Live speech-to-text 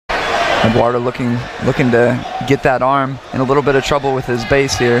Eduardo looking to get that arm, in a little bit of trouble with his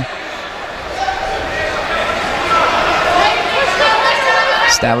base here.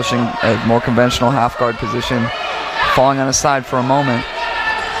 Establishing a more conventional half guard position, falling on his side for a moment.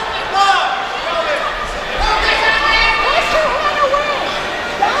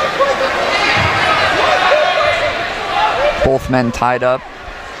 Both men tied up.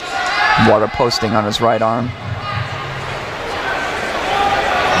 Eduardo posting on his right arm.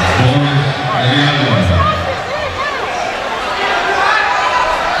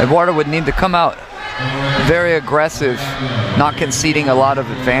 Eduardo would need to come out very aggressive, not conceding a lot of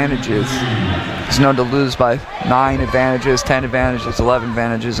advantages. He's known to lose by 9 advantages, 10 advantages, 11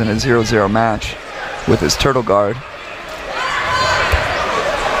 advantages in a 0-0 match with his turtle guard.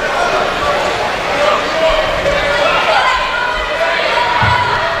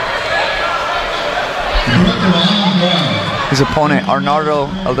 His opponent, Arnaldo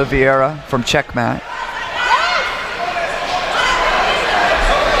Oliveria from Checkmat.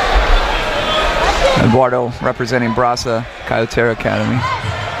 Eduardo representing Brasa Coyoteira Academy.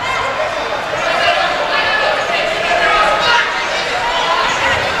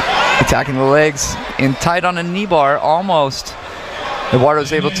 Attacking the legs in tight on a knee bar, almost.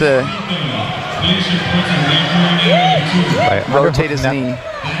 Eduardo's able to rotate his knee.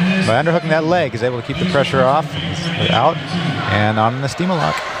 By underhooking that leg, he's able to keep the pressure off, out, and on the steamer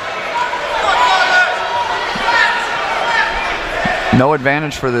lock. No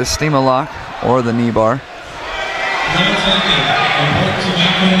advantage for the steamer lock or the knee bar.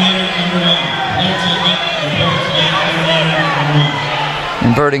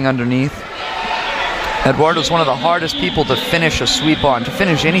 Inverting underneath. Eduardo's one of the hardest people to finish a sweep on, to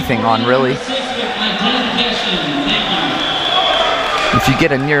finish anything on, really. If you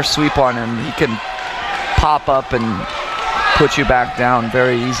get a near sweep on him, he can pop up and put you back down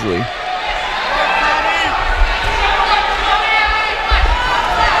very easily.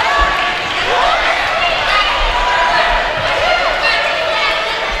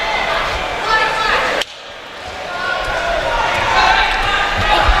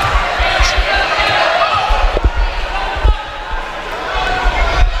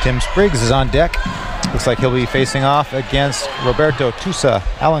 Tim Spriggs is on deck. Looks like he'll be facing off against Roberto Tusa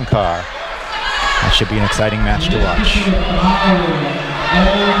Alencar. That should be an exciting match to watch.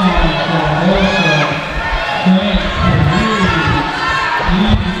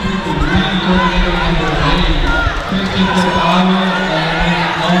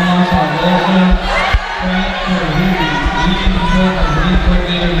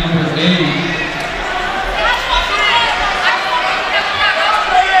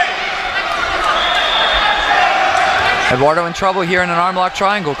 Eduardo in trouble here in an arm lock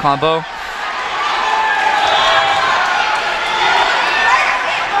triangle combo.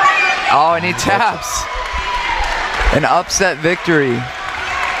 Oh, and he taps. An upset victory.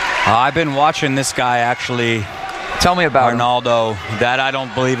 I've been watching this guy actually. Tell me about Arnaldo. That I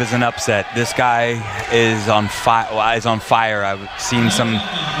don't believe is an upset. This guy is on fire. I've seen some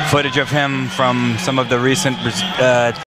footage of him from some of the recent